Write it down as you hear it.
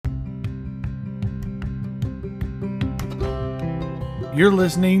You're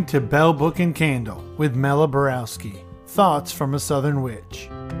listening to Bell Book and Candle with Mela Borowski. Thoughts from a Southern Witch.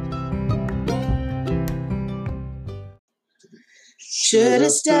 Should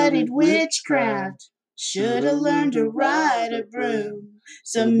have studied witchcraft. Should have learned to ride a broom.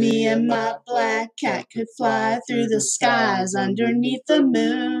 So me and my black cat could fly through the skies underneath the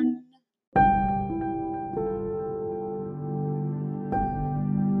moon.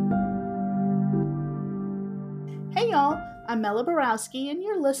 Hey y'all, I'm Mela Borowski and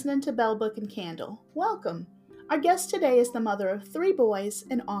you're listening to Bell Book and Candle. Welcome. Our guest today is the mother of 3 boys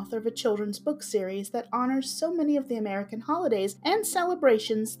and author of a children's book series that honors so many of the American holidays and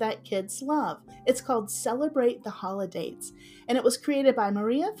celebrations that kids love. It's called Celebrate the Holidays, and it was created by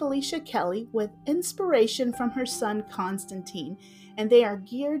Maria Felicia Kelly with inspiration from her son Constantine, and they are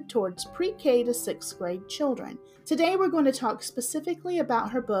geared towards pre-K to 6th grade children. Today we're going to talk specifically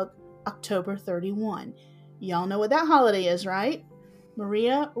about her book, October 31. Y'all know what that holiday is, right?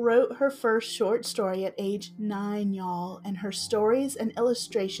 Maria wrote her first short story at age 9, y'all, and her stories and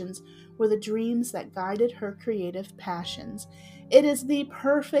illustrations were the dreams that guided her creative passions. It is the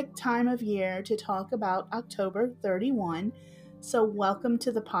perfect time of year to talk about October 31, so welcome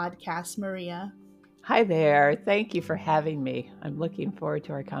to the podcast, Maria. Hi there. Thank you for having me. I'm looking forward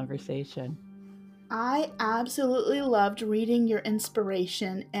to our conversation. I absolutely loved reading your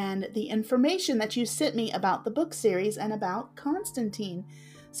inspiration and the information that you sent me about the book series and about Constantine.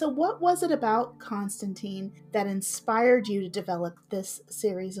 So what was it about Constantine that inspired you to develop this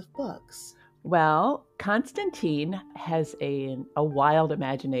series of books? Well, Constantine has a wild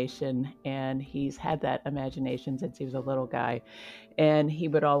imagination, and he's had that imagination since he was a little guy. And he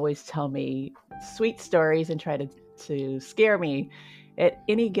would always tell me sweet stories and try to scare me at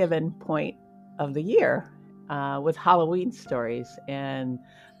any given point of the year with Halloween stories. And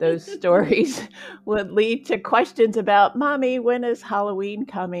those stories would lead to questions about, Mommy, when is Halloween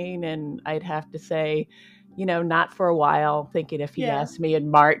coming? And I'd have to say, not for a while, thinking if he asked me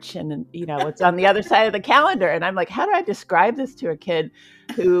in March and, it's on the other side of the calendar. And I'm like, how do I describe this to a kid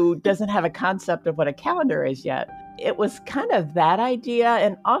who doesn't have a concept of what a calendar is yet? It was kind of that idea,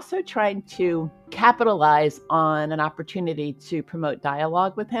 and also trying to capitalize on an opportunity to promote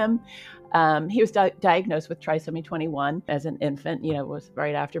dialogue with him. He was diagnosed with trisomy 21 as an infant, was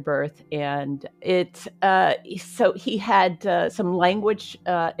right after birth. And so he had some language,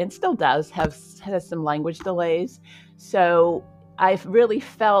 and still has some language delays. So I've really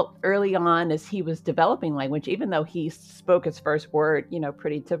felt early on as he was developing language, even though he spoke his first word,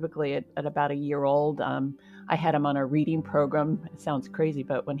 pretty typically at about a year old. I had him on a reading program. It sounds crazy,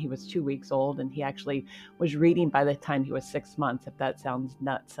 but when he was 2 weeks old, and he actually was reading by the time he was 6 months, if that sounds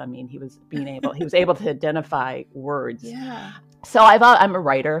nuts. I mean, he was able to identify words. Yeah. So I'm a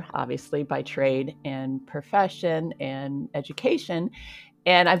writer, obviously, by trade and profession and education.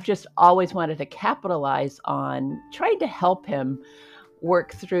 And I've just always wanted to capitalize on trying to help him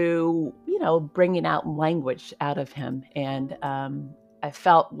work through, bringing out language out of him. And I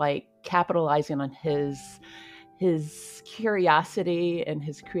felt like capitalizing on his curiosity and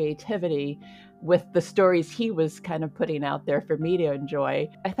his creativity with the stories he was kind of putting out there for me to enjoy.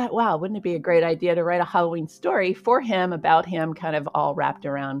 I thought, wow, wouldn't it be a great idea to write a Halloween story for him, about him, kind of all wrapped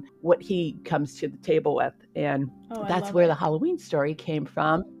around what he comes to the table with. And that's where the Halloween story came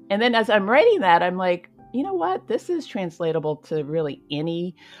from. And then as I'm writing that, I'm like, you know what? This is translatable to really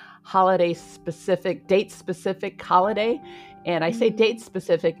any holiday-specific, date-specific holiday. And I say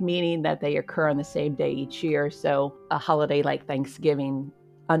date-specific, meaning that they occur on the same day each year. So a holiday like Thanksgiving,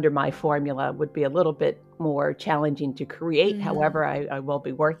 under my formula, would be a little bit more challenging to create. However, I will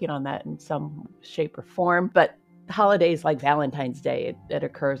be working on that in some shape or form. But holidays like Valentine's Day, it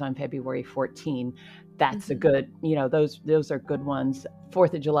occurs on February 14. That's a good, those are good ones.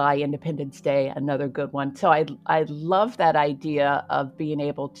 4th of July, Independence Day, another good one. So I love that idea of being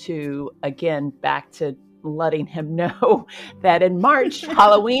able to, again, back to letting him know that in March,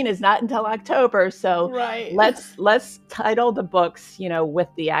 Halloween is not until October. So let's title the books, with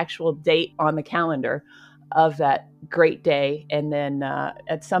the actual date on the calendar of that great day. And then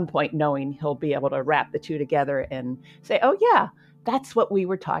at some point, knowing he'll be able to wrap the two together and say, oh yeah, that's what we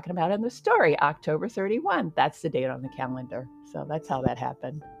were talking about in the story, October 31. That's the date on the calendar. So that's how that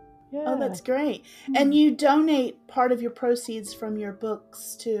happened. Yeah. Oh, that's great. And you donate part of your proceeds from your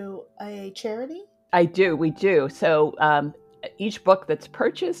books to a charity? We do. So each book that's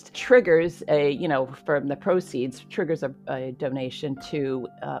purchased triggers from the proceeds, triggers a donation to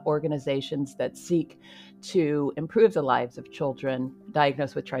organizations that seek to improve the lives of children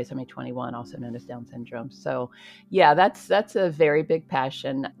diagnosed with trisomy 21, also known as Down syndrome. So yeah, that's a very big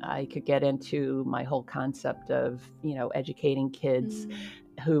passion. I could get into my whole concept of, educating kids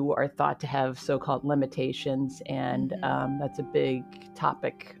who are thought to have so-called limitations. And that's a big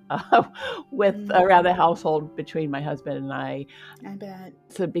topic around the household between my husband and I. I bet.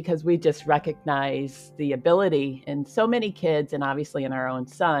 So because we just recognize the ability in so many kids, and obviously in our own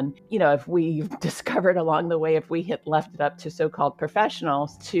son, if we've discovered along the way, if we had left it up to so-called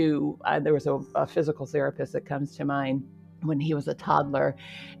professionals there was a physical therapist that comes to mind when he was a toddler,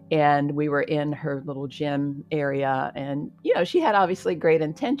 and we were in her little gym area, and she had obviously great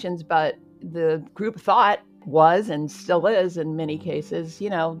intentions, but the group thought was and still is in many cases,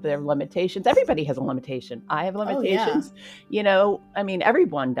 their limitations. Everybody has a limitation. I have limitations.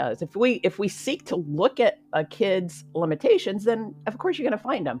 Everyone does. If we seek to look at a kid's limitations, then of course you're going to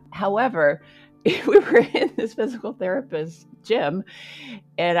find them. However, we were in this physical therapist gym,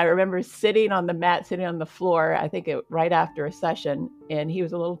 and I remember sitting on the floor, I think right after a session, and he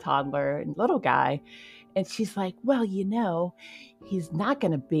was a little toddler and little guy. And she's like, well, he's not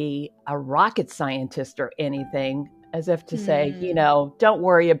going to be a rocket scientist or anything, as if to say, don't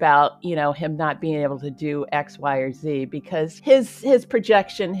worry about, him not being able to do X, Y, or Z, because his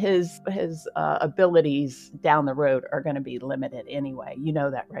projection, his abilities down the road are going to be limited anyway. You know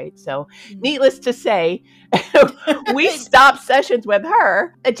that, right? So needless to say, we stopped sessions with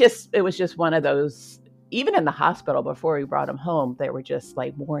her. It was just one of those. Even in the hospital, before we brought him home, there were just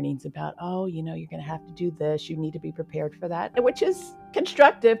like warnings about, you're going to have to do this. You need to be prepared for that, which is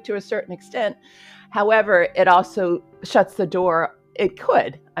constructive to a certain extent. However, it also shuts the door. It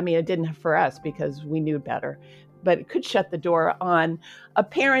could. It didn't for us because we knew better, but it could shut the door on a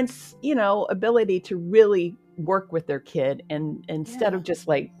parent's, ability to really work with their kid, and instead of just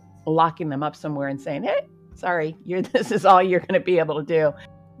like locking them up somewhere and saying, hey, sorry, this is all you're going to be able to do.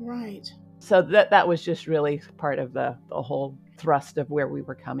 Right. So that was just really part of the whole thrust of where we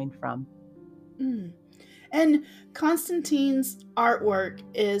were coming from. And Constantine's artwork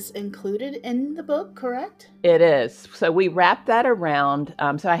is included in the book, correct? It is. So we wrapped that around.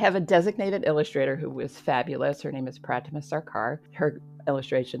 So I have a designated illustrator who was fabulous. Her name is Pratima Sarkar. Her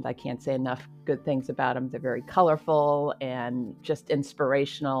illustrations, I can't say enough good things about them. They're very colorful and just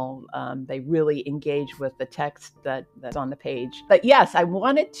inspirational. They really engage with the text that's on the page. But yes, I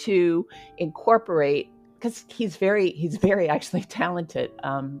wanted to incorporate, because he's very actually talented.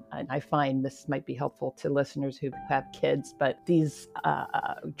 And I find this might be helpful to listeners who have kids, but these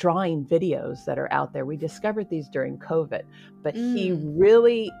drawing videos that are out there, we discovered these during COVID, but he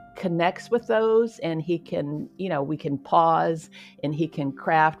really connects with those, and he can, we can pause and he can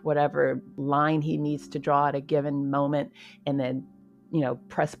craft whatever line he needs to draw at a given moment, and then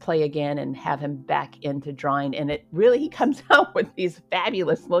press play again and have him back into drawing. And he comes out with these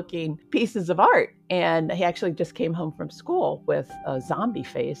fabulous looking pieces of art. And he actually just came home from school with a zombie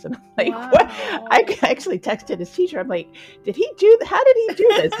face. And I'm like, wow. What? I actually texted his teacher. I'm like, how did he do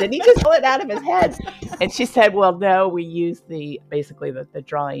this? Did he just pull it out of his head? And she said, well, no, we used the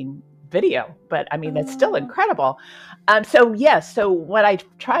drawing video, but that's still incredible. So what I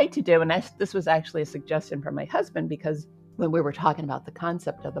tried to do, and this was actually a suggestion from my husband, because when we were talking about the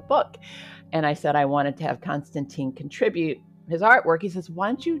concept of the book, and I said I wanted to have Constantine contribute his artwork, he says, why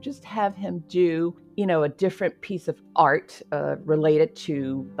don't you just have him do, a different piece of art related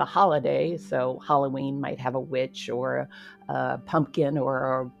to the holiday? So Halloween might have a witch or a pumpkin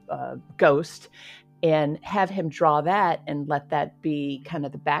or a ghost, and have him draw that and let that be kind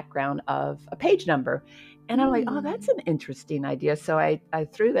of the background of a page number. And I'm like, that's an interesting idea. So I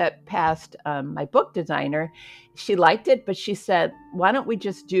threw that past my book designer. She liked it, but she said, why don't we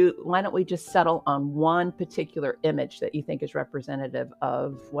just settle on one particular image that you think is representative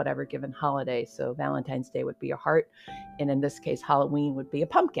of whatever given holiday? So Valentine's Day would be a heart, and in this case, Halloween would be a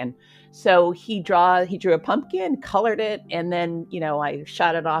pumpkin. So he drew a pumpkin, colored it, and then, I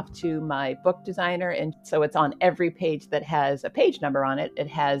shot it off to my book designer. And so it's on every page that has a page number on it. It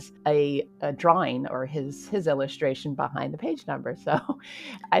has a drawing or his illustration behind the page number. So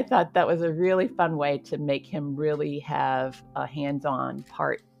I thought that was a really fun way to make him really have a hands-on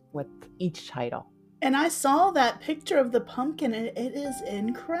part with each title. And I saw that picture of the pumpkin, and it is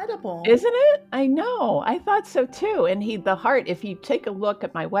incredible. Isn't it? I know. I thought so too. And the heart, if you take a look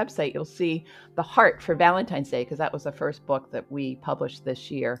at my website, you'll see the heart for Valentine's Day, because that was the first book that we published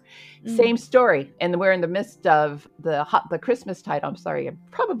this year. Same story. And we're in the midst of the Christmas title. I'm sorry, I'm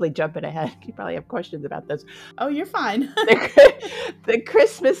probably jumping ahead. You probably have questions about this. Oh, you're fine. The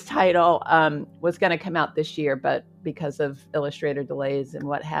Christmas title was going to come out this year, but because of illustrator delays and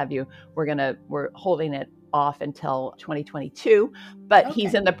what have you, we're holding it off until 2022, but Okay.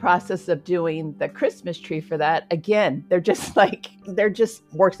 He's in the process of doing the Christmas tree for that. Again, they're just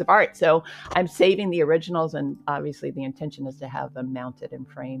works of art. So I'm saving the originals, and obviously the intention is to have them mounted and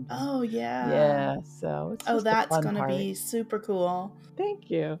framed. Oh, yeah. Yeah. So it's just that's going to be super cool.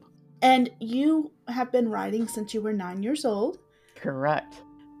 Thank you. And you have been writing since you were 9 years old. Correct.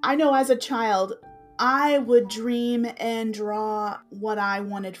 I know as a child, I would dream and draw what I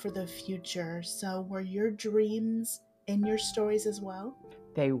wanted for the future. So were your dreams in your stories as well?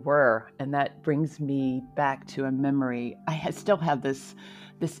 They were. And that brings me back to a memory. I still have this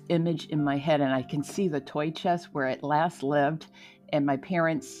image in my head, and I can see the toy chest where it last lived. And my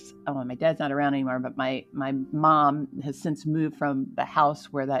parents, my dad's not around anymore, but my mom has since moved from the house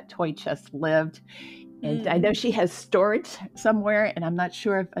where that toy chest lived. And I know she has storage somewhere, and I'm not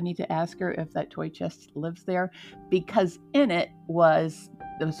sure if I need to ask her if that toy chest lives there, because in it was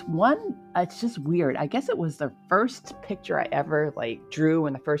one, it's just weird. I guess it was the first picture I ever drew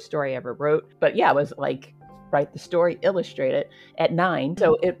and the first story I ever wrote. But yeah, it was write the story, illustrate it at 9.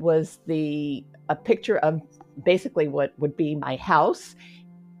 So it was a picture of basically what would be my house,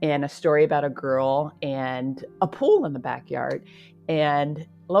 and a story about a girl and a pool in the backyard. And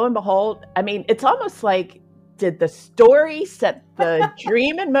lo and behold, I mean, it's almost like, did the story set the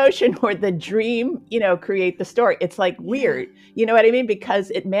dream in motion, or the dream, create the story? It's weird, you know what I mean? Because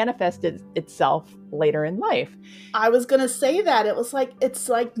it manifested itself later in life. I was going to say that. It's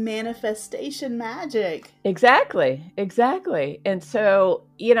like manifestation magic. Exactly. And so,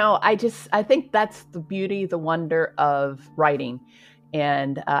 I think that's the beauty, the wonder of writing.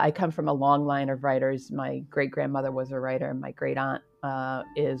 And I come from a long line of writers. My great-grandmother was a writer. My great-aunt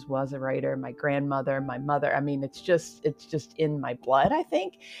was a writer. My grandmother, my mother. I mean, it's just in my blood, I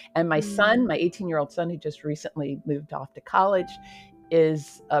think. And my son, my 18-year-old son, who just recently moved off to college,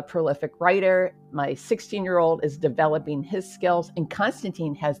 is a prolific writer. My 16-year-old is developing his skills, and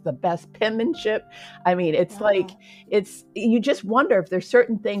Constantine has the best penmanship. I mean, it's you just wonder if there's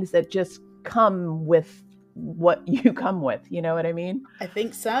certain things that just come with what you come with. You know what I mean? I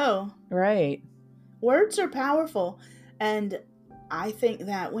think so. Right. Words are powerful. And I think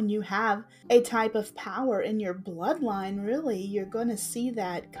that when you have a type of power in your bloodline, really, you're going to see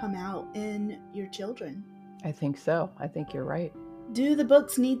that come out in your children. I think so. I think you're right. Do the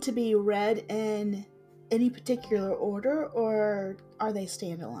books need to be read in any particular order, or are they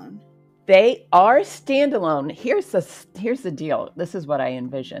standalone? They are standalone. Here's the deal. This is what I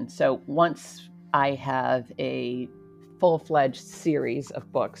envision. So once I have a full-fledged series of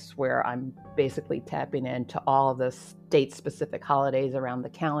books where I'm basically tapping into all the state-specific holidays around the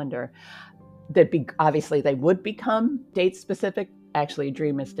calendar, obviously they would become date-specific. Actually, a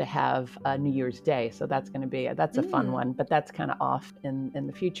dream is to have New Year's Day. So that's going to be, that's a fun one, but that's kind of off in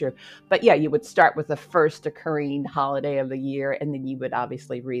the future. But yeah, you would start with the first occurring holiday of the year, and then you would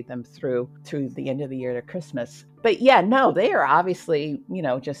obviously read them through the end of the year to Christmas. But yeah, no, they are obviously,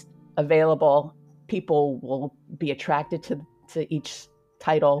 just available. People will be attracted to each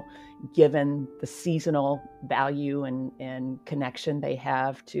title given the seasonal value and connection they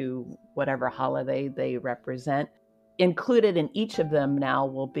have to whatever holiday they represent. Included in each of them now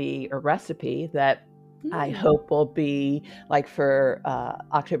will be a recipe that I hope will be for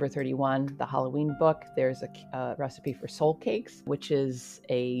October 31, the Halloween book. There's a recipe for soul cakes, which is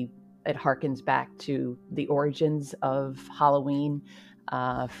it harkens back to the origins of Halloween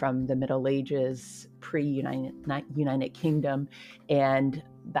from the Middle Ages, pre-United Kingdom. And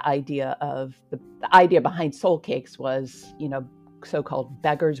the idea behind soul cakes was, so-called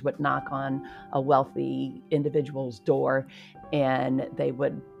beggars would knock on a wealthy individual's door, and they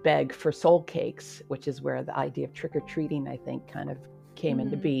would beg for soul cakes, which is where the idea of trick-or-treating, I think, kind of came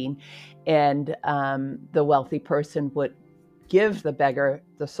into being. And the wealthy person would give the beggar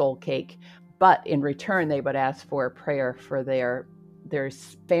the soul cake, but in return, they would ask for a prayer for their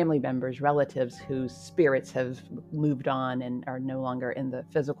family members, relatives whose spirits have moved on and are no longer in the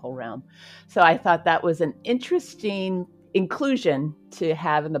physical realm. So I thought that was an interesting inclusion to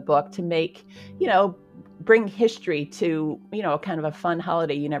have in the book, to make, bring history to, kind of a fun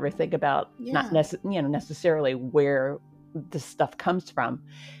holiday you never think about, not necessarily where this stuff comes from.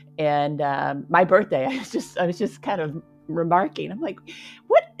 And my birthday, I was just kind of remarking, I'm like,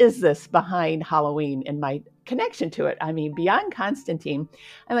 what is this behind Halloween and my connection to it? I mean, beyond Constantine,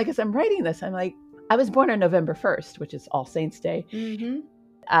 and like as I'm writing this, I'm like, I was born on November 1st, which is All Saints Day.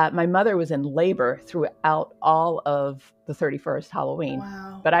 My mother was in labor throughout all of the 31st Halloween,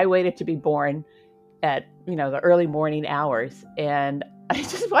 but I waited to be born at, the early morning hours. And I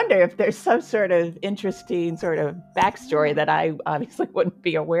just wonder if there's some sort of interesting sort of backstory that I obviously wouldn't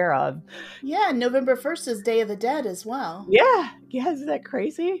be aware of. Yeah, November 1st is Day of the Dead as well. Yeah, isn't that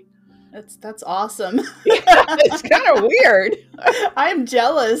crazy? That's awesome. Yeah, it's kind of weird. I'm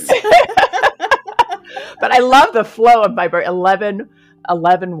jealous. But I love the flow of my birth. 11,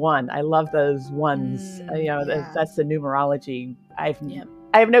 1. I love those ones. That's the numerology. I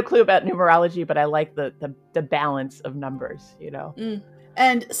have no clue about numerology, but I like the balance of numbers,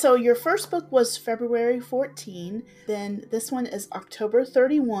 And so your first book was February 14. Then this one is October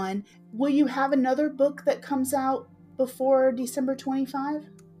 31. Will you have another book that comes out before December 25?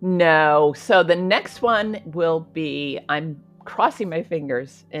 No. So the next one will be, I'm crossing my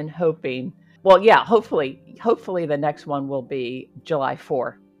fingers and hoping, well, yeah, hopefully the next one will be July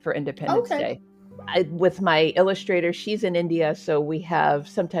 4 for Independence Day. With my illustrator, she's in India, so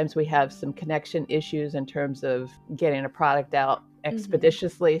sometimes we have some connection issues in terms of getting a product out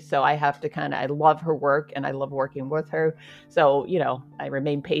expeditiously. So I have to I love her work and I love working with her. So, I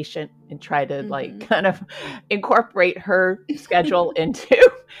remain patient and try to kind of incorporate her schedule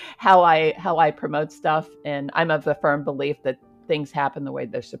into how I promote stuff. And I'm of the firm belief that things happen the way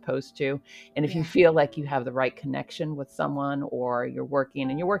they're supposed to. And if you feel like you have the right connection with someone, or you're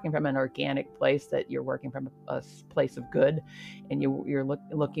working from an organic place, that you're working from a place of good, and you're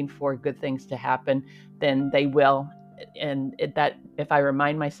looking for good things to happen, then they will. And that if I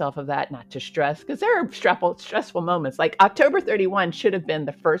remind myself of that, not to stress, because there are stressful moments. Like October 31 should have been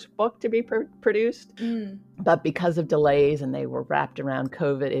the first book to be produced, but because of delays and they were wrapped around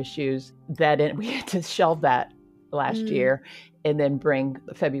COVID issues, we had to shelve that last year, and then bring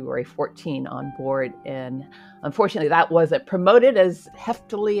February 14 on board. And unfortunately, that wasn't promoted as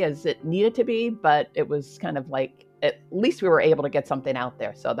heftily as it needed to be, but it was kind of like, at least we were able to get something out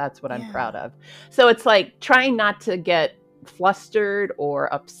there. So that's what I'm proud of. So it's like trying not to get flustered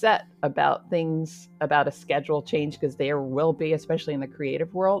or upset about things, about a schedule change, because there will be, especially in the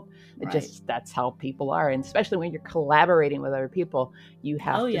creative world. That's how people are. And especially when you're collaborating with other people, you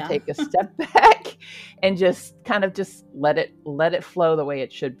have to take a step back and just let it flow the way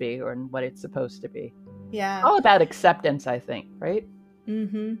it should be, or what it's supposed to be. Yeah. All about acceptance, I think, right?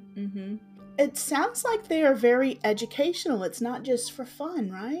 It sounds like they are very educational. It's not just for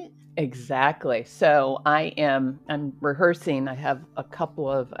fun, right? Exactly. So I'm rehearsing. I have a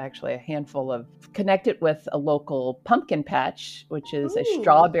handful of connected with a local pumpkin patch, which is a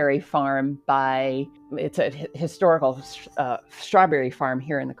strawberry farm it's a historical strawberry farm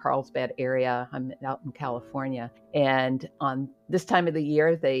here in the Carlsbad area. I'm out in California. And on this time of the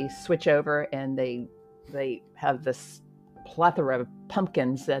year, they switch over and they have this plethora of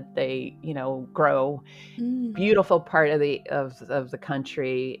pumpkins that they grow. Beautiful part of the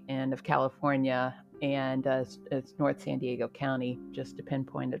country and of California, and it's North San Diego County, just to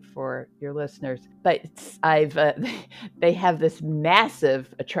pinpoint it for your listeners. But they have this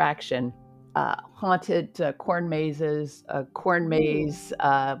massive attraction, haunted corn mazes, corn maze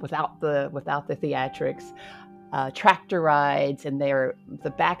without the theatrics, tractor rides, and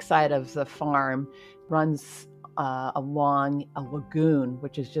the backside of the farm runs along a lagoon,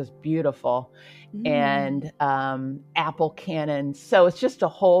 which is just beautiful, and apple cannons. So it's just a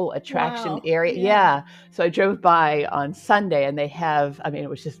whole attraction area. Yeah. So I drove by on Sunday, and it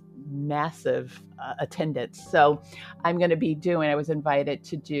was just massive attendance. So I'm going to be I was invited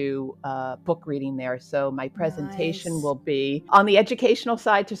to do book reading there. So my presentation will be on the educational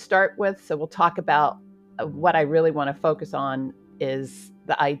side to start with. So we'll talk about what I really want to focus on is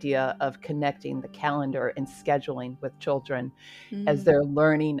the idea of connecting the calendar and scheduling with children as they're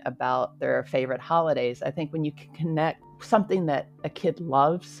learning about their favorite holidays. I think when you can connect something that a kid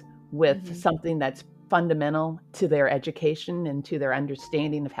loves with something that's fundamental to their education and to their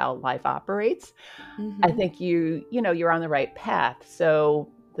understanding of how life operates, I think you're on the right path.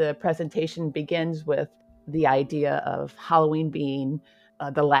 So the presentation begins with the idea of Halloween being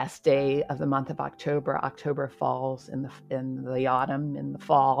the last day of the month of October. October falls in the autumn, in the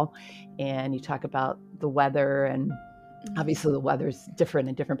fall, and you talk about the weather, and obviously the weather's different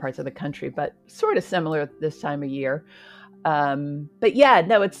in different parts of the country, but sort of similar this time of year. But yeah,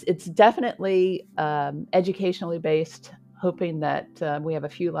 no, it's definitely educationally based. hoping that we have a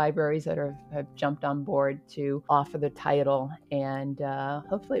few libraries that have jumped on board to offer the title, and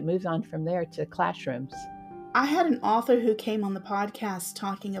hopefully it moves on from there to classrooms. I had an author who came on the podcast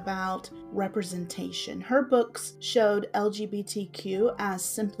talking about representation. Her books showed LGBTQ as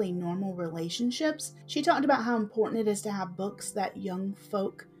simply normal relationships. She talked about how important it is to have books that young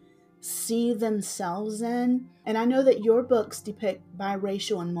folk see themselves in. And I know that your books depict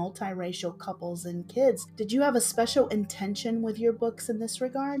biracial and multiracial couples and kids. Did you have a special intention with your books in this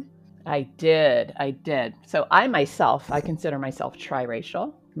regard? I did. So I consider myself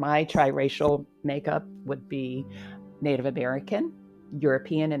triracial. My triracial makeup would be Native American,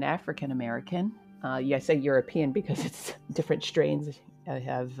 European, and African American. I say European because it's different strains. I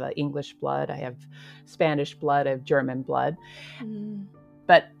have English blood, I have Spanish blood, I have German blood.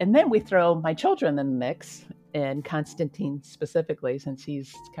 And then we throw my children in the mix, and Constantine specifically, since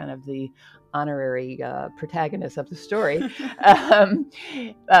he's kind of the honorary protagonist of the story.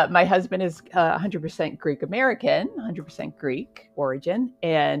 My husband is 100% Greek American, 100% Greek origin,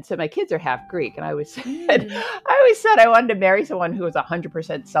 and so my kids are half Greek. And I always said I wanted to marry someone who was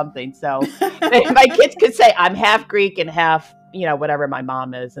 100% something. So my kids could say I'm half Greek and half, whatever my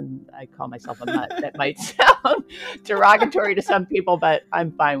mom is, and I call myself a mutt. That might sound derogatory to some people, but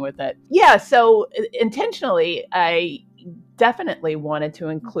I'm fine with it. Yeah, so intentionally, I definitely wanted to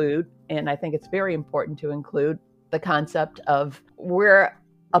include, and I think it's very important to include, the concept of we're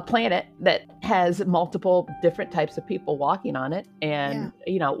a planet that has multiple different types of people walking on it. And,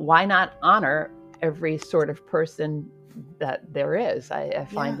 why not honor every sort of person that there is? I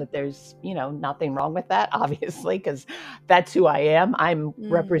find that there's, nothing wrong with that, obviously, because that's who I am. I'm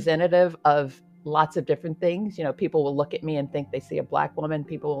representative of lots of different things. People will look at me and think they see a Black woman.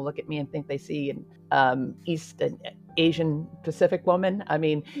 People will look at me and think they see an East and Asian Pacific woman. I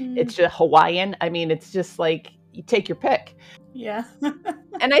mean, it's just Hawaiian. I mean, it's just like, you take your pick. Yeah.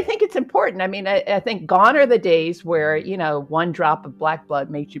 And I think it's important. I mean, I think gone are the days where, one drop of Black blood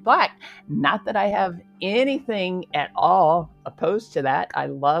makes you Black. Not that I have anything at all opposed to that. I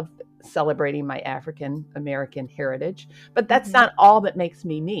love celebrating my African American heritage, but that's not all that makes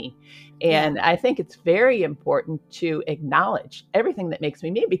me me. And I think it's very important to acknowledge everything that makes me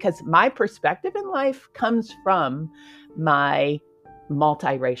me, because my perspective in life comes from my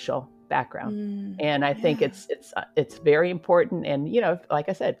multiracial background. And I think it's very important. And, like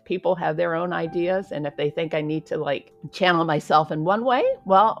I said, people have their own ideas. And if they think I need to channel myself in one way,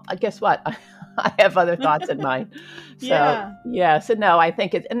 well, guess what? I have other thoughts in mind. So, so no, I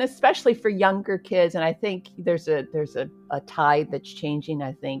think and especially for younger kids. And I think there's a tide that's changing.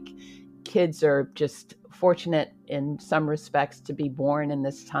 I think kids are just fortunate in some respects to be born in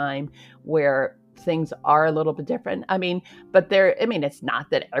this time where things are a little bit different. I mean, but it's not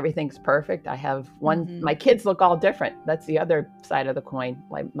that everything's perfect. I have my kids look all different. That's the other side of the coin.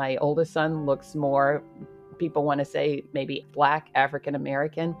 My oldest son looks more, people want to say maybe Black, African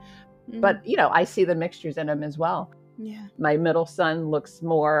American, but I see the mixtures in him as well. Yeah. My middle son looks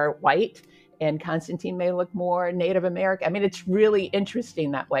more white, and Constantine may look more Native American. I mean, it's really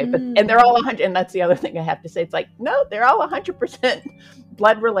interesting that way. But and they're all 100. And that's the other thing I have to say. It's like, no, they're all 100%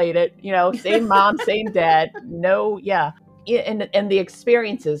 blood related. Same mom, same dad. No, and the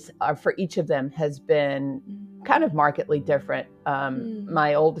experiences for each of them has been kind of markedly different.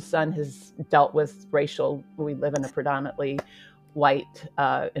 My oldest son has dealt with we live in a predominantly white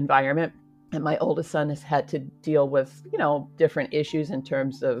environment. And my oldest son has had to deal with, different issues in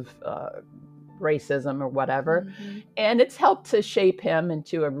terms of racism or whatever. And it's helped to shape him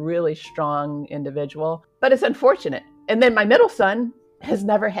into a really strong individual. But it's unfortunate. And then my middle son has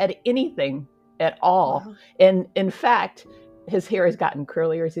never had anything at all. Wow. And in fact, his hair has gotten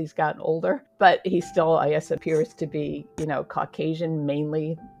curlier as he's gotten older, but he still, I guess, appears to be, Caucasian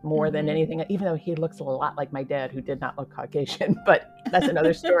mainly more than anything, even though he looks a lot like my dad, who did not look Caucasian, but that's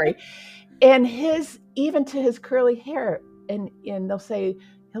another story. And even to his curly hair, and he'll say,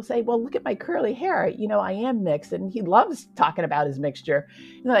 well, look at my curly hair. I am mixed. And he loves talking about his mixture.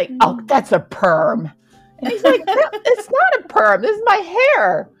 And they're like, oh, that's a perm. And he's like, no, it's not a perm. This is my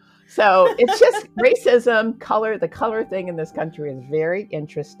hair. So it's just racism, color. The color thing in this country is very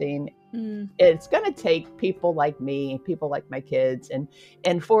interesting. It's going to take people like me, people like my kids,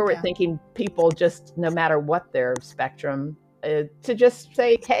 and forward-thinking people, just no matter what their spectrum, to just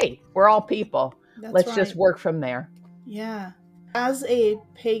say, hey, we're all people. Let's just work from there. Yeah. As a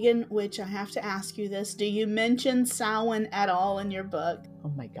pagan witch, I have to ask you this. Do you mention Samhain at all in your book?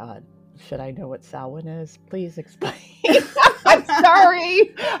 Oh my God. Should I know what Samhain is? Please explain.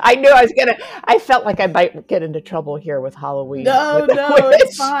 Sorry. I knew I felt like I might get into trouble here with Halloween. No, with the no, it's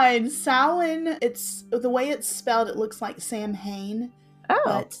witch. fine. Samhain, it's the way it's spelled, it looks like Sam Hain, Oh,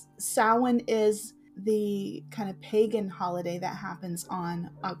 but Samhain is the kind of pagan holiday that happens on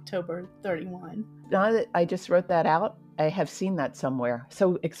October 31. now that I just wrote that out, I have seen that somewhere.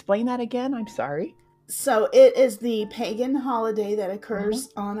 So explain that again. I'm sorry. So it is the pagan holiday that occurs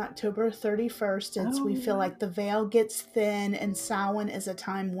on October 31st. We feel like the veil gets thin, and Samhain is a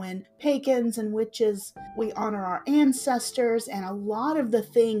time when pagans and witches, we honor our ancestors, and a lot of the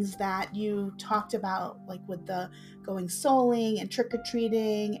things that you talked about, like with the going souling and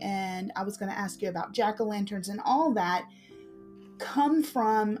trick-or-treating, and I was going to ask you about jack-o'-lanterns and all that, come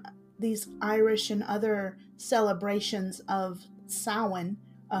from these Irish and other celebrations of Samhain.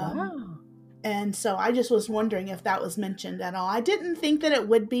 Wow. And so I just was wondering if that was mentioned at all. I didn't think that it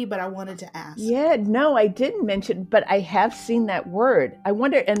would be, but I wanted to ask. Yeah, no, I didn't mention, but I have seen that word. I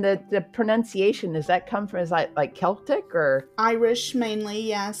wonder, and the pronunciation, does that come from, is that like Celtic or? Irish mainly,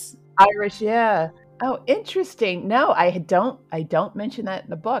 yes. Irish, yeah. Oh, interesting. No, I don't mention that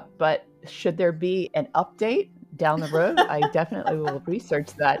in the book, but should there be an update down the road, I definitely will research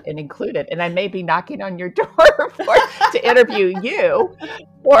that and include it. And I may be knocking on your door to interview you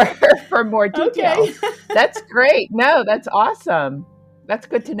for more details. Okay. That's great. No, that's awesome. That's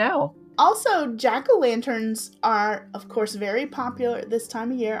good to know. Also, jack-o'-lanterns are, of course, very popular at this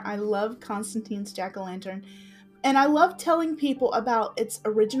time of year. I love Constantine's jack-o'-lantern. And I love telling people about its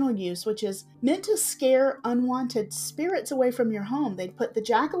original use, which is meant to scare unwanted spirits away from your home. They'd put the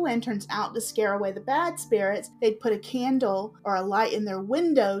jack-o'-lanterns out to scare away the bad spirits. They'd put a candle or a light in their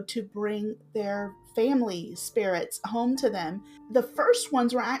window to bring their family spirits home to them. The first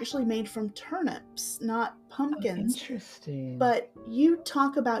ones were actually made from turnips, not pumpkins. Oh, interesting. But you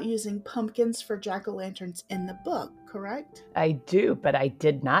talk about using pumpkins for jack-o'-lanterns in the book, correct? I do, but I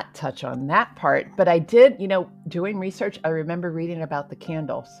did not touch on that part. But I did, doing research, I remember reading about the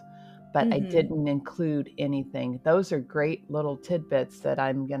candles, but I didn't include anything. Those are great little tidbits that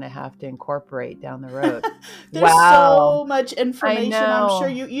I'm going to have to incorporate down the road. There's so much information. I'm sure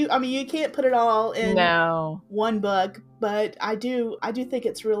you can't put it all in one book, but I do think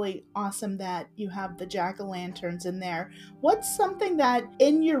it's really awesome that you have the jack-o'-lanterns in there. What's something that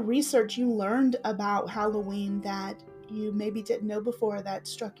in your research you learned about Halloween that you maybe didn't know before that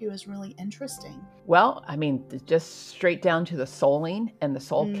struck you as really interesting? Well, I mean, just straight down to the souling and the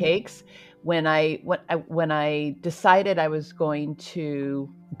soul cakes. When I decided I was going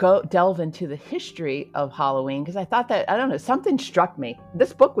to go delve into the history of Halloween, because I thought that, I don't know, something struck me.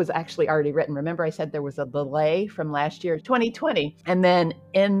 This book was actually already written. Remember, I said there was a delay from last year, 2020. And then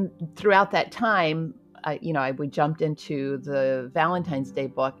throughout that time, we jumped into the Valentine's Day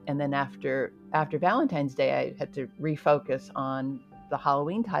book. And then after Valentine's Day, I had to refocus on the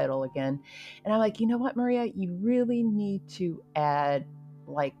Halloween title again. And I'm like, you know what, Maria, you really need to add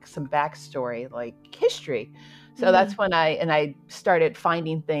like some backstory, like history. So that's when I started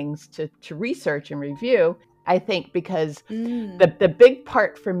finding things to research and review. I think because the big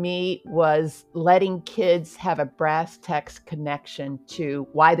part for me was letting kids have a brass tacks connection to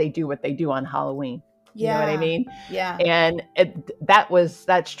why they do what they do on Halloween. You know what I mean? Yeah. And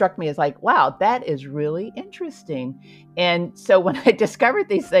that struck me as like, wow, that is really interesting. And so when I discovered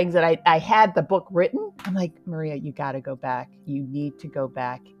these things and I had the book written, I'm like, Maria, you got to go back. You need to go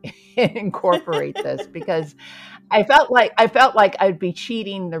back and incorporate this, because I felt like I'd be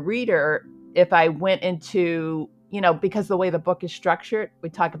cheating the reader if I went into, because the way the book is structured, we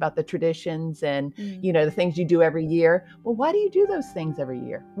talk about the traditions and, the things you do every year. Well, why do you do those things every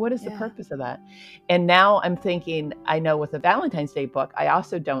year? What is the purpose of that? And now I'm thinking, I know with the Valentine's Day book, I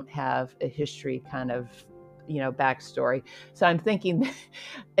also don't have a history kind of, backstory. So I'm thinking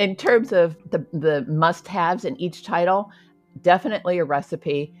in terms of the must-haves in each title, definitely a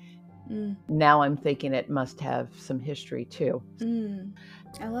recipe. Now I'm thinking it must have some history too.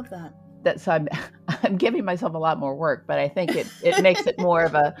 I love that. So I'm giving myself a lot more work, but I think it makes it more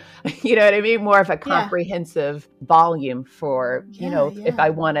of a, you know what I mean? More of a comprehensive volume for, if I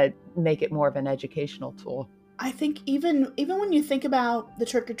want to make it more of an educational tool. I think even when you think about the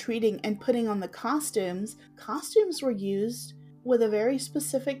trick-or-treating and putting on the costumes were used with a very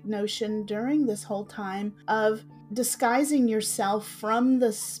specific notion during this whole time of disguising yourself from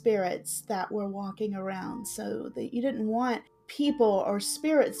the spirits that were walking around, so that you didn't want people or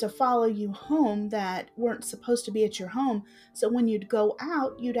spirits to follow you home that weren't supposed to be at your home. So when you'd go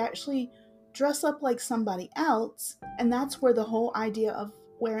out, you'd actually dress up like somebody else. And that's where the whole idea of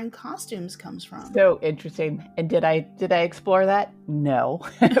wearing costumes comes from. So interesting. And did I explore that? No.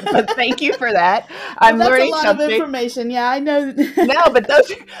 But thank you for that. I'm Well, that's learning a lot something. of information. Yeah, I know. No,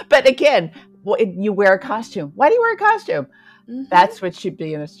 but again, you wear a costume. Why do you wear a costume? Mhm. That's what should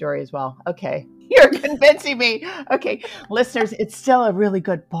be in the story as well. Okay. You're convincing me. Okay. Listeners, it's still a really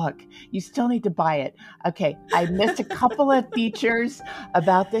good book. You still need to buy it. Okay. I missed a couple of features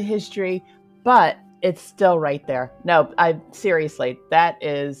about the history, but it's still right there. No, seriously, that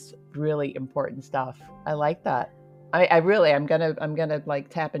is really important stuff. I like that. I'm gonna like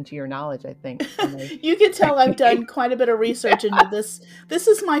tap into your knowledge, I think. You can tell I've done quite a bit of research into this. This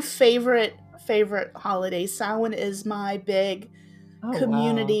is my favorite holiday. Samhain is my big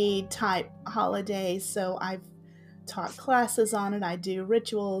community type holiday. So I've taught classes on it. I do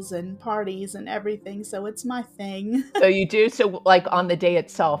rituals and parties and everything. So it's my thing. So you do. So like on the day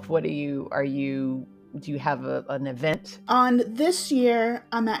itself, do you have an event? On this year,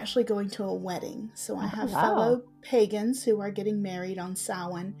 I'm actually going to a wedding. So I have fellow pagans who are getting married on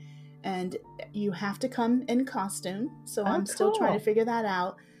Samhain, and you have to come in costume. So I'm still trying to figure that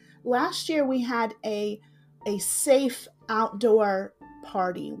out. Last year we had a safe outdoor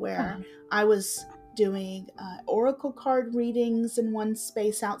party where I was doing oracle card readings in one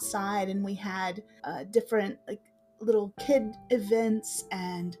space outside, and we had different like little kid events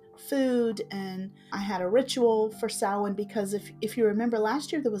and food, and I had a ritual for Samhain because if you remember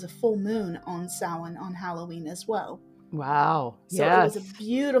last year there was a full moon on Samhain on Halloween as well. Wow. So it was a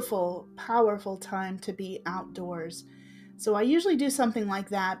beautiful, powerful time to be outdoors. So I usually do something like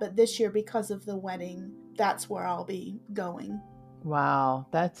that, but this year because of the wedding, that's where I'll be going. Wow,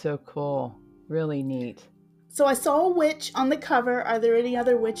 that's so cool. Really neat. So I saw a witch on the cover. Are there any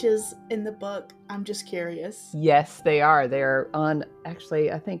other witches in the book? I'm just curious. Yes, they are. They're on,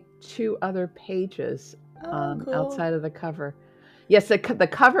 actually, I think 2 other pages Cool. outside of the cover. Yes, the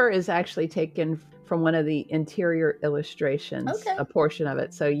cover is actually taken from one of the interior illustrations, a portion of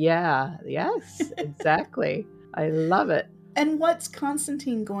it. So yes, exactly. I love it. And what's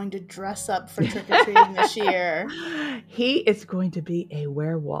Constantine going to dress up for trick-or-treating this year? He is going to be a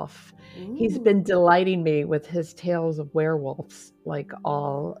werewolf. Ooh. He's been delighting me with his tales of werewolves like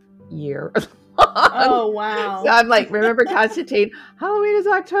all year. Oh, wow. So I'm like, remember Constantine, Halloween is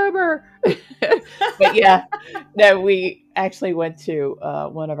October. But yeah, no, we actually went to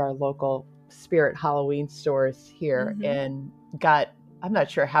one of our local spirit Halloween stores here and got, I'm not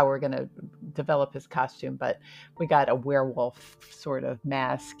sure how we're going to develop his costume, but we got a werewolf sort of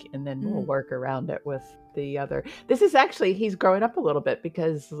mask, and then we'll work around it with the other. This is actually, he's growing up a little bit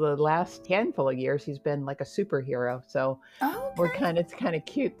because the last handful of years he's been like a superhero. So it's kind of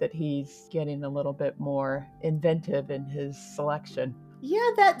cute that he's getting a little bit more inventive in his selection. Yeah,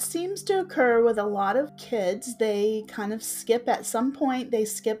 that seems to occur with a lot of kids. They kind of skip at some point. They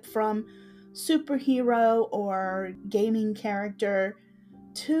skip from superhero or gaming character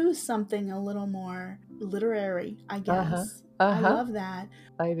to something a little more literary, I guess. I love that.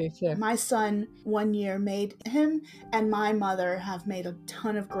 I do too. My son one year made, him and my mother have made a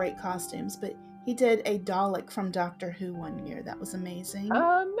ton of great costumes, but he did a Dalek from Doctor Who one year. That was amazing.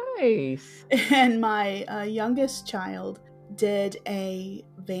 Oh, nice. And my youngest child did a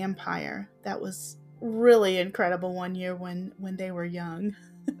vampire. That was really incredible one year when they were young.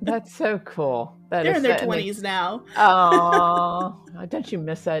 That's so cool. They're in their 20s now. Oh, don't you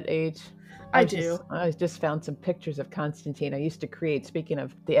miss that age? I do. I just found some pictures of Constantine. I used to create, speaking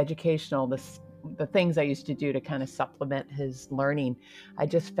of the educational, the things I used to do to kind of supplement his learning. I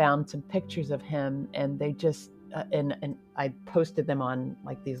just found some pictures of him, and they just, and I posted them on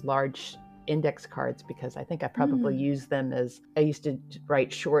like these large index cards because I think I probably used them as, I used to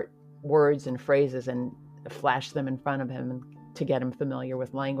write short words and phrases and flash them in front of him to get him familiar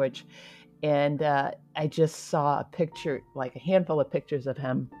with language. And I just saw a picture, like a handful of pictures of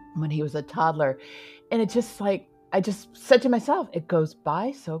him when he was a toddler. And it just like, I just said to myself, it goes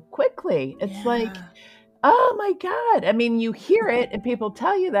by so quickly. It's like, oh my God. I mean, you hear it and people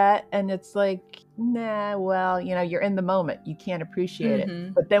tell you that, and it's like, nah, well, you're in the moment. You can't appreciate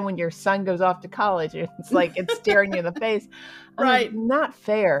it. But then when your son goes off to college, it's like, it's staring you in the face. Right. Not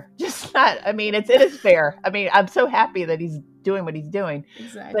fair. Just not, I mean, it is fair. I mean, I'm so happy that he's doing what he's doing.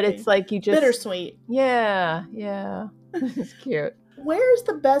 Exactly. But it's like, you just. Bittersweet. Yeah. It's cute. Where's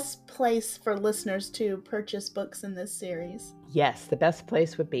the best place for listeners to purchase books in this series? Yes, the best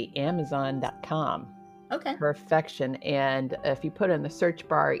place would be Amazon.com. Okay. Perfection. And if you put in the search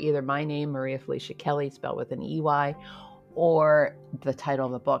bar either my name, Maria Felicia Kelly, spelled with an EY, or the title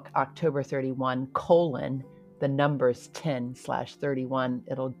of the book, October 31, the numbers 10/31,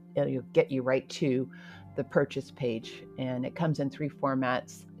 it'll get you right to the purchase page. And it comes in 3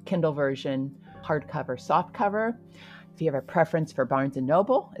 formats: Kindle version, hardcover, softcover. If you have a preference for Barnes &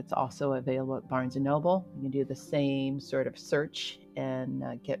 Noble, it's also available at Barnes & Noble. You can do the same sort of search and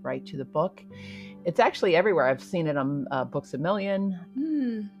get right to the book. It's actually everywhere. I've seen it on Books A Million,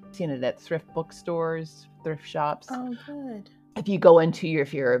 seen it at thrift bookstores, thrift shops. Oh, good. If you go into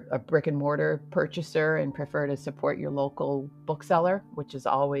if you're a brick and mortar purchaser and prefer to support your local bookseller, which is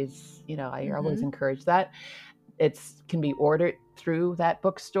always, I always encourage that. It can be ordered through that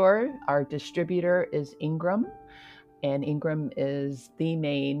bookstore. Our distributor is Ingram, and Ingram is the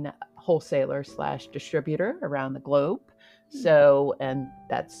main wholesaler / distributor around the globe. So, and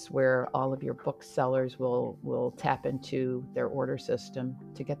that's where all of your booksellers will tap into their order system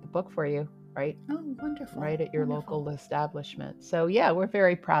to get the book for you, right? Oh, wonderful. Right at your local establishment. So yeah, we're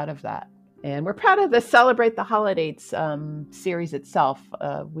very proud of that. And we're proud of the Celebrate the Holidays series itself.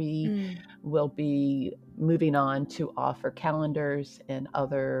 We will be moving on to offer calendars and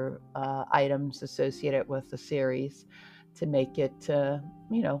other items associated with the series to make it,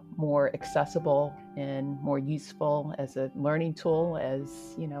 more accessible and more useful as a learning tool,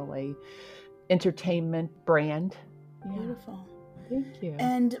 as, a entertainment brand. Beautiful. Thank you.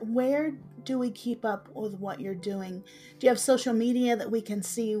 And where do we keep up with what you're doing? Do you have social media that we can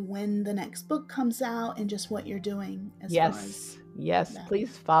see when the next book comes out and just what you're doing? Yes.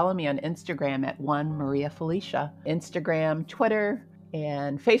 Please follow me on Instagram at @OneMariaFelicia. Instagram, Twitter,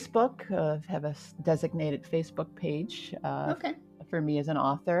 and Facebook. Have a designated Facebook page for me as an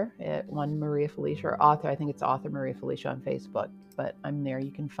author at One Maria Felicia, or author. I think it's Author Maria Felicia on Facebook, but I'm there.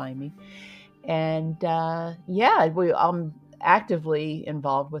 You can find me. And I'm actively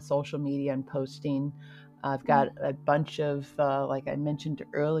involved with social media and posting. I've got a bunch of, like I mentioned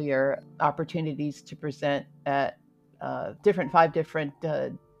earlier, opportunities to present at 5 different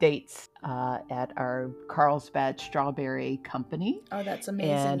dates at our Carlsbad Strawberry Company. Oh, that's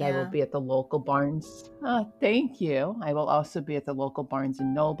amazing. And I will be at the local Barnes. Thank you. I will also be at the local Barnes &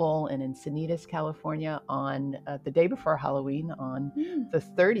 Noble and in Encinitas, California on the day before Halloween on the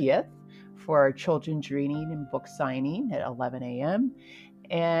 30th for our children's reading and book signing at 11 a.m.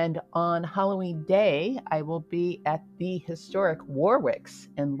 And on Halloween Day, I will be at the historic Warwick's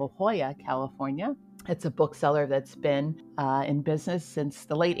in La Jolla, California. It's a bookseller that's been in business since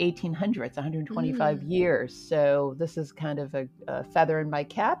the late 1800s, 125 years. So this is kind of a feather in my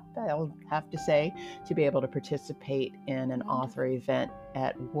cap, I'll have to say, to be able to participate in an author event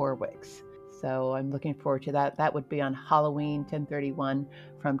at Warwick's. So I'm looking forward to that. That would be on Halloween, 10/31,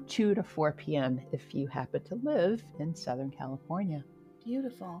 from 2 to 4 p.m. if you happen to live in Southern California.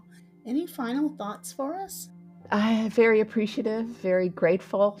 Beautiful. Any final thoughts for us? I'm very appreciative, very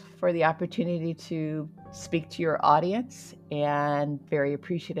grateful for the opportunity to speak to your audience, and very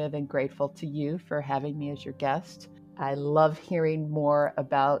appreciative and grateful to you for having me as your guest. I love hearing more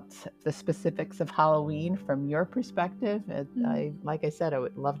about the specifics of Halloween from your perspective. And like I said, I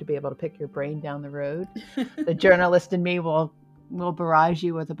would love to be able to pick your brain down the road. The journalist in me will barrage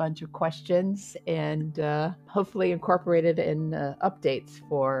you with a bunch of questions and hopefully incorporate it in updates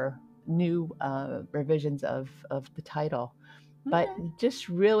for new revisions of the title. But just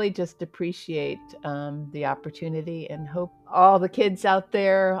appreciate the opportunity, and hope all the kids out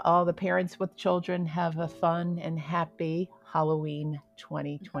there, all the parents with children, have a fun and happy Halloween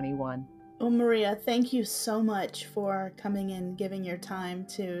 2021. Well, Maria, thank you so much for coming and giving your time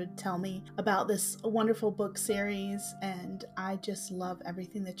to tell me about this wonderful book series. And I just love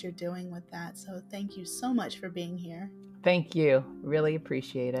everything that you're doing with that. So thank you so much for being here. Thank you. Really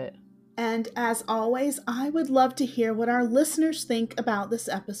appreciate it. And as always, I would love to hear what our listeners think about this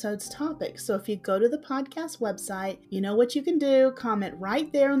episode's topic. So if you go to the podcast website, you know what you can do. Comment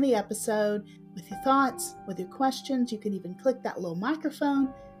right there on the episode with your thoughts, with your questions. You can even click that little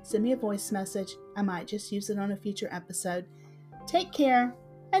microphone, send me a voice message. I might just use it on a future episode. Take care,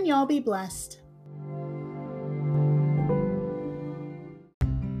 and y'all be blessed.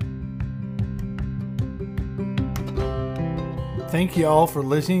 Thank you all for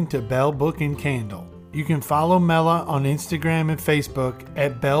listening to Bell Book and Candle. You can follow Mela on Instagram and Facebook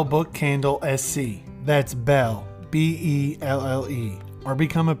at Bell Book Candle SC. That's Bell, Belle, or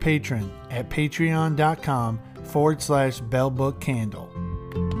become a patron at patreon.com/Bell Book Candle.